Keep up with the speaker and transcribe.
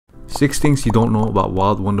6 things you don't know about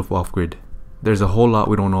Wild Wonderful Off-Grid. There's a whole lot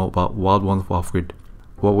we don't know about Wild Wonderful Off-Grid.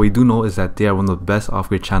 What we do know is that they are one of the best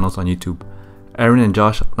off-grid channels on YouTube. Aaron and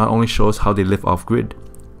Josh not only show us how they live off-grid,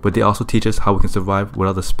 but they also teach us how we can survive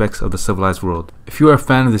without the specs of the civilized world. If you are a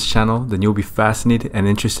fan of this channel, then you'll be fascinated and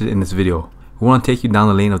interested in this video. We want to take you down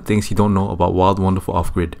the lane of things you don't know about Wild Wonderful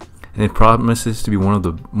Off-Grid, and it promises to be one of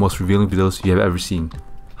the most revealing videos you have ever seen.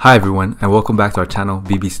 Hi everyone, and welcome back to our channel,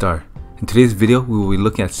 BB Star. In today's video, we will be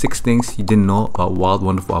looking at 6 things you didn't know about Wild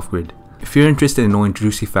Wonderful Off-Grid. If you're interested in knowing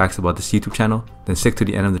juicy facts about this YouTube channel, then stick to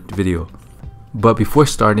the end of the video. But before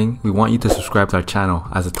starting, we want you to subscribe to our channel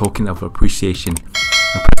as a token of appreciation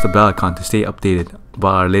and press the bell icon to stay updated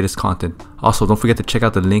about our latest content. Also, don't forget to check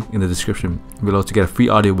out the link in the description below to get a free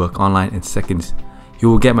audiobook online in seconds.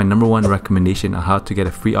 You will get my #1 recommendation on how to get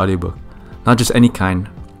a free audiobook. Not just any kind,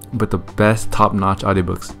 but the best top-notch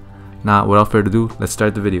audiobooks. Now, without further ado, let's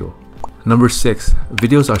start the video. Number 6.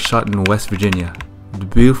 Videos are shot in West Virginia. The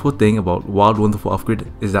beautiful thing about Wild Wonderful Off-Grid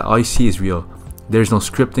is that all you see is real. There is no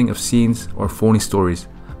scripting of scenes or phony stories.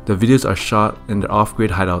 The videos are shot in their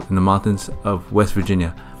off-grid hideout in the mountains of West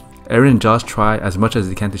Virginia. Aaron and Josh try as much as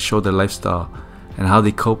they can to show their lifestyle and how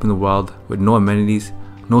they cope in the wild with no amenities,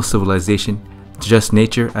 no civilization, just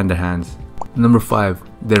nature and their hands. Number 5.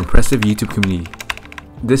 Their impressive YouTube community.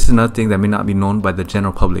 This is another thing that may not be known by the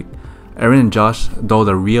general public. Aaron and Josh, though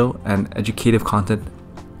their real and educative content,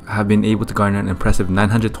 have been able to garner an impressive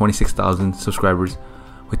 926,000 subscribers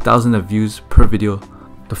with thousands of views per video.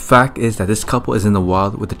 The fact is that this couple is in the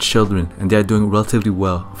wild with the children and they are doing relatively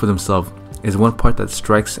well for themselves is one part that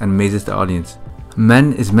strikes and amazes the audience.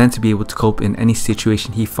 Man is meant to be able to cope in any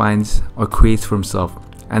situation he finds or creates for himself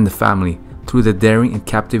and the family. Through the daring and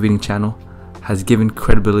captivating channel has given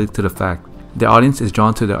credibility to the fact. The audience is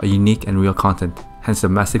drawn to their unique and real content, hence the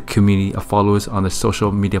massive community of followers on their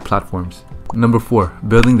social media platforms. Number 4.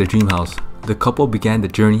 Building their dream house. The couple began the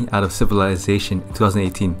journey out of civilization in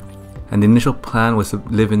 2018, and the initial plan was to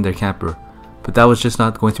live in their camper, but that was just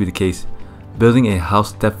not going to be the case. Building a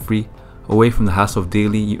house debt-free, away from the hassle of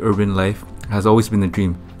daily urban life, has always been the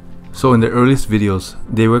dream. So in their earliest videos,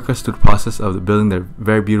 they work us through the process of building their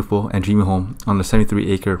very beautiful and dreamy home on the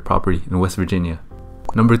 73-acre property in West Virginia.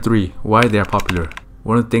 Number 3. Why they are popular.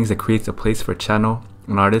 One of the things that creates a place for a channel,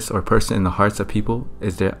 an artist, or a person in the hearts of people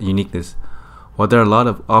is their uniqueness. While there are a lot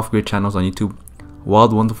of off-grid channels on YouTube,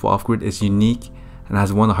 Wild Wonderful Off-Grid is unique and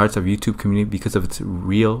has won the hearts of YouTube community because of its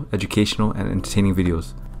real, educational, and entertaining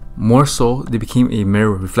videos. More so, they became a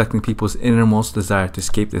mirror reflecting people's innermost desire to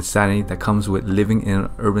escape the insanity that comes with living in an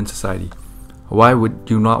urban society. Why would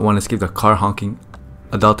you not want to escape the car honking,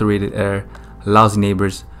 adulterated air, lousy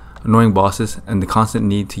neighbors, annoying bosses, and the constant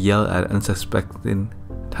need to yell at unsuspecting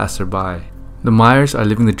passerby? The Myers are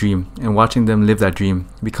living the dream, and watching them live that dream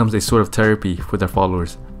becomes a sort of therapy for their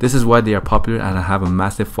followers. This is why they are popular and have a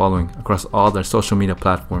massive following across all their social media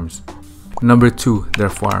platforms. Number 2. Their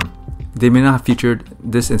farm. They may not have featured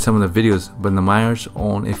this in some of their videos, but the Myers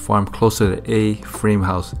own a farm close to their A-frame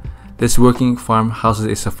house. This working farm houses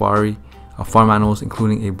a safari of farm animals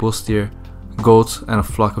including a bull steer, goats, and a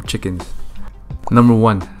flock of chickens. Number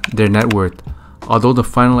 1. Their net worth. Although the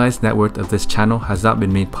finalized net worth of this channel has not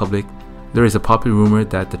been made public, there is a popular rumor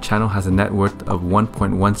that the channel has a net worth of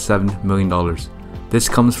 $1.17 million. This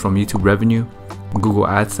comes from YouTube revenue, Google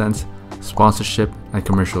AdSense, sponsorship, and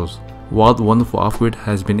commercials. Wild Wonderful Off-Grid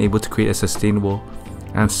has been able to create a sustainable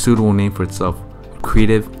and suitable name for itself with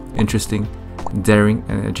creative, interesting, daring,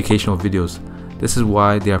 and educational videos. This is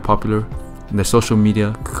why they are popular and their social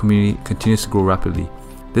media community continues to grow rapidly.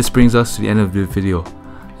 This brings us to the end of the video.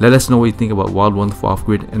 Let us know what you think about Wild Wonderful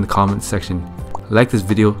Off-Grid in the comments section. Like this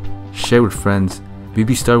video, share with friends.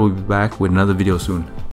 BB Star will be back with another video soon.